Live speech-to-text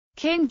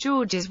King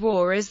George's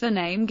War is the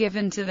name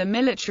given to the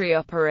military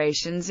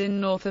operations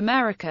in North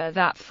America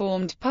that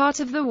formed part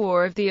of the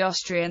War of the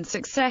Austrian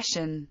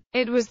Succession.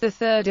 It was the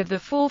third of the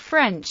four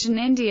French and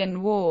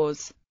Indian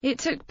Wars. It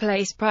took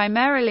place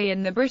primarily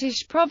in the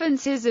British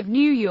provinces of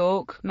New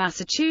York,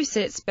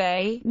 Massachusetts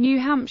Bay, New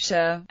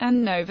Hampshire,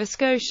 and Nova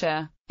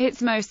Scotia.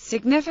 Its most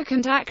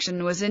significant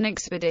action was an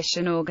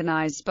expedition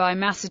organized by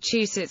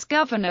Massachusetts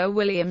Governor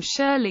William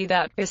Shirley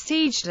that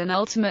besieged and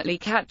ultimately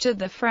captured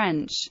the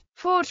French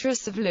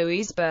fortress of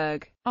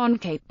Louisbourg, on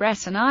Cape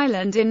Breton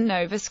Island in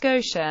Nova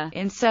Scotia,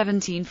 in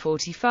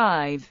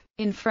 1745.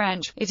 In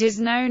French, it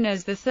is known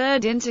as the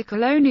Third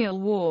Intercolonial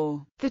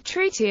War. The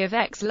Treaty of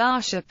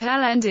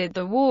Aix-la-Chapelle ended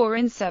the war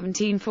in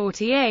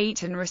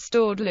 1748 and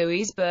restored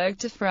Louisbourg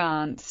to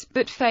France,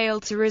 but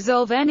failed to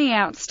resolve any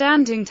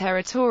outstanding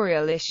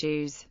territorial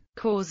issues.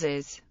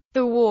 Causes: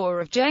 the War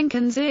of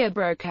Jenkins' Ear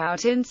broke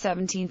out in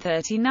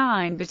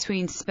 1739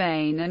 between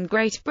Spain and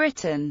Great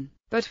Britain,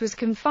 but was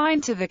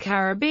confined to the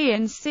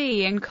Caribbean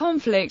Sea in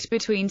conflict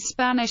between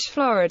Spanish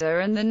Florida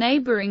and the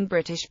neighboring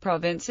British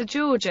province of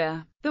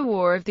Georgia. The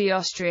War of the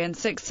Austrian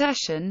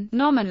Succession,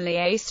 nominally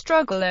a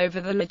struggle over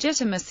the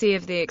legitimacy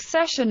of the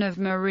accession of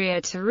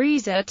Maria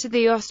Theresa to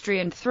the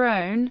Austrian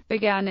throne,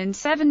 began in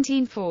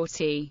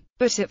 1740,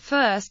 but at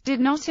first did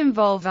not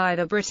involve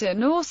either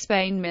Britain or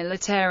Spain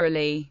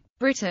militarily.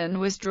 Britain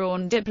was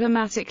drawn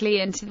diplomatically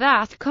into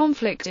that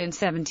conflict in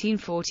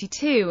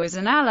 1742 as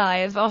an ally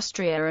of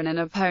Austria and an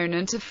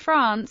opponent of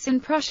France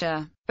and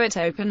Prussia, but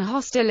open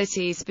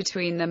hostilities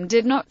between them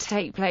did not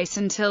take place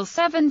until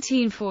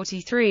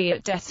 1743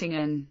 at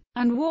Dettingen,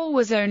 and war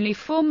was only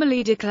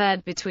formally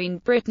declared between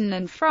Britain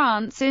and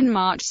France in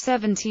March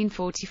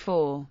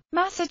 1744.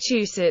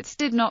 Massachusetts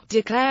did not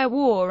declare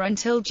war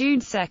until June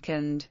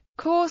 2.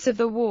 Course of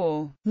the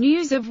war.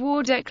 News of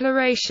war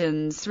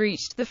declarations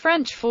reached the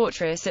French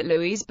fortress at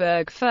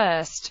Louisbourg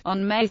first,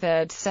 on May 3,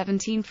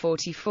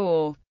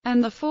 1744,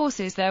 and the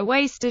forces there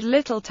wasted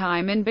little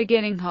time in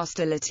beginning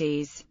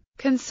hostilities.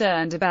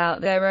 Concerned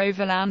about their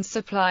overland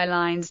supply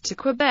lines to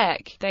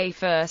Quebec, they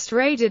first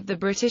raided the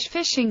British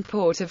fishing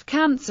port of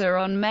Cancer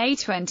on May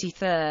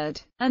 23,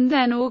 and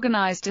then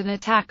organized an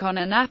attack on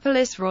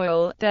Annapolis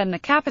Royal, then the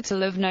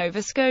capital of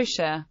Nova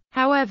Scotia.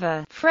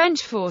 However,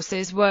 French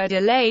forces were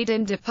delayed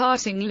in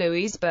departing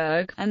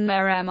Louisbourg, and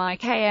their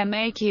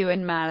Miquelon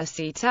and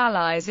Malecite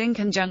allies, in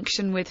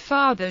conjunction with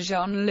Father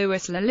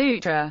Jean-Louis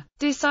Leloutre,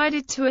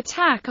 decided to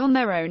attack on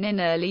their own in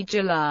early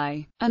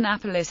July.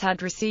 Annapolis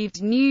had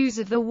received news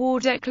of the war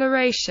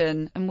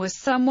declaration, and was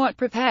somewhat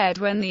prepared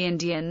when the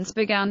Indians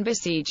began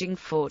besieging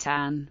Fort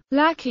Anne.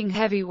 Lacking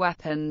heavy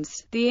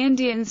weapons, the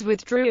Indians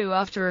withdrew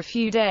after a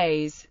few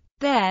days.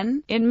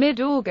 Then, in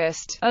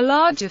mid-August, a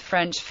larger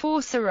French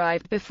force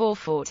arrived before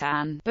Fort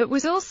Anne, but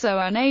was also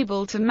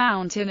unable to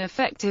mount an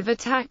effective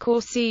attack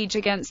or siege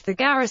against the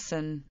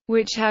garrison,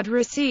 which had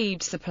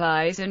received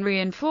supplies and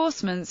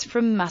reinforcements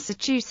from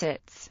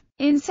Massachusetts.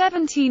 In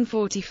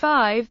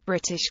 1745,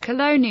 British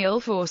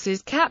colonial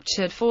forces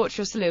captured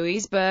Fortress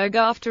Louisbourg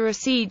after a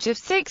siege of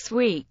 6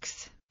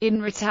 weeks. In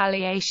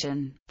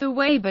retaliation, the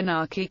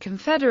Wabanaki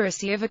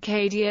Confederacy of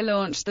Acadia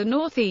launched the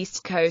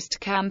Northeast Coast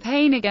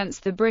Campaign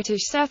against the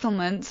British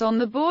settlements on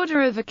the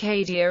border of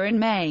Acadia in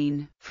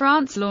Maine.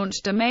 France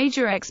launched a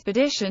major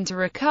expedition to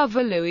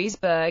recover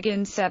Louisbourg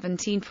in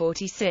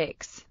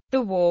 1746.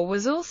 The war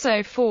was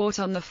also fought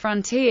on the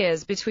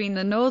frontiers between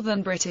the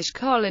northern British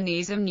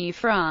colonies of New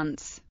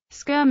France.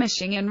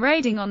 Skirmishing and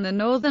raiding on the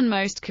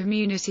northernmost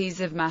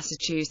communities of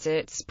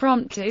Massachusetts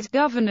prompted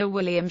Governor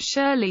William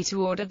Shirley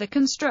to order the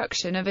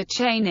construction of a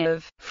chain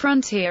of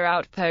frontier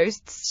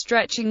outposts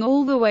stretching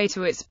all the way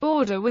to its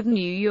border with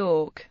New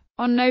York.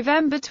 On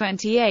November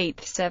 28,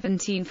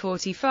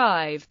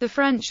 1745, the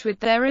French with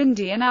their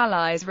Indian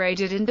allies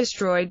raided and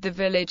destroyed the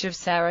village of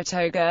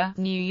Saratoga,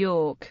 New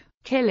York,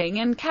 killing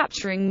and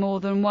capturing more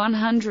than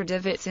 100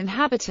 of its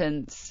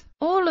inhabitants.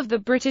 All of the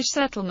British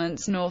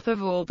settlements north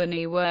of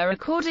Albany were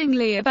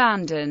accordingly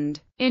abandoned.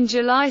 In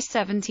July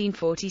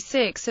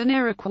 1746, an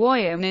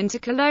Iroquois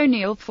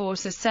intercolonial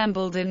force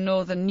assembled in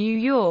northern New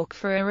York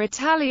for a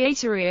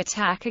retaliatory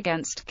attack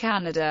against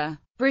Canada.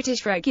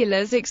 British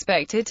regulars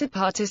expected to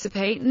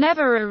participate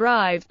never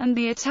arrived, and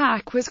the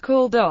attack was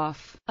called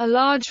off. A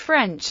large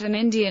French and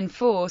Indian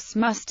force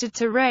mustered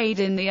to raid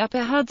in the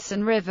upper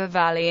Hudson River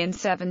Valley in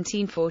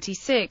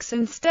 1746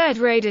 instead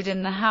raided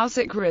in the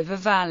Hoosick River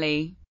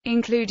Valley,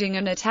 including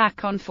an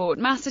attack on Fort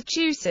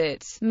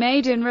Massachusetts,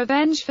 made in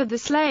revenge for the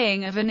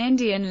slaying of an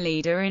Indian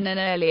leader in an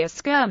earlier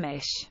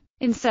skirmish.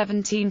 In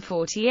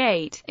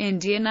 1748,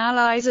 Indian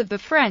allies of the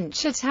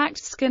French attacked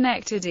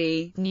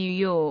Schenectady, New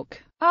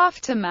York.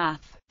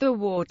 Aftermath: the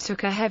war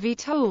took a heavy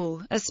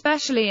toll,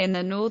 especially in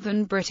the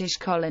northern British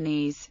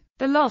colonies.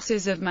 The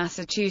losses of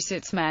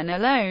Massachusetts men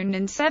alone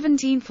in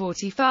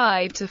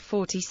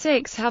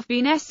 1745–46 have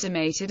been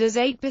estimated as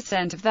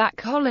 8% of that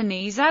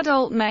colony's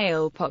adult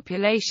male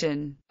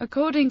population.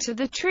 According to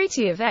the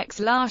Treaty of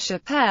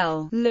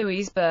Aix-la-Chapelle,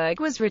 Louisbourg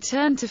was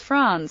returned to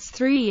France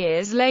 3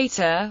 years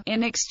later,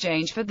 in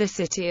exchange for the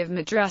city of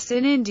Madras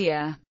in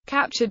India.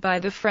 captured by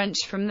the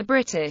French from the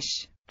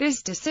British.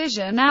 This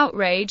decision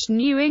outraged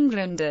New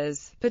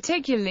Englanders,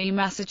 particularly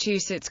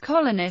Massachusetts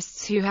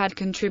colonists who had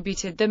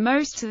contributed the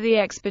most to the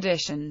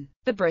expedition.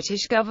 The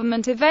British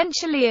government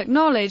eventually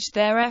acknowledged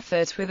their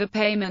effort with a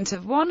payment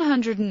of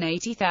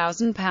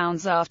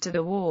 £180,000 after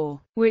the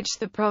war, which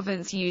the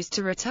province used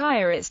to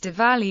retire its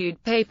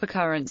devalued paper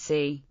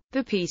currency.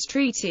 The peace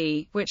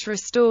treaty, which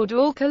restored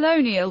all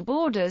colonial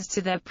borders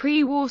to their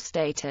pre-war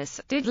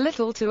status, did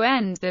little to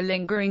end the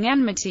lingering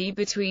enmity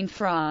between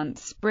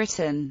France,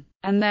 Britain,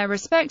 and their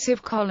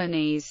respective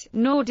colonies,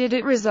 nor did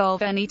it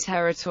resolve any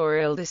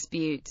territorial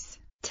disputes.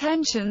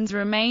 Tensions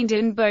remained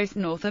in both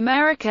North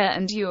America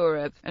and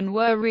Europe, and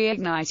were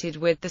reignited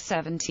with the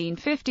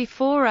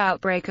 1754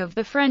 outbreak of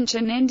the French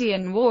and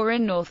Indian War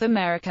in North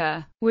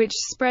America, which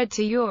spread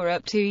to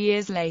Europe 2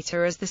 years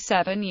later as the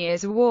 7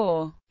 Years'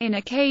 War. In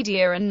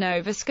Acadia and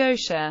Nova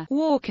Scotia,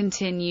 war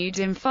continued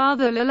in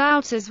Father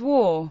Lalauta's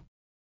War.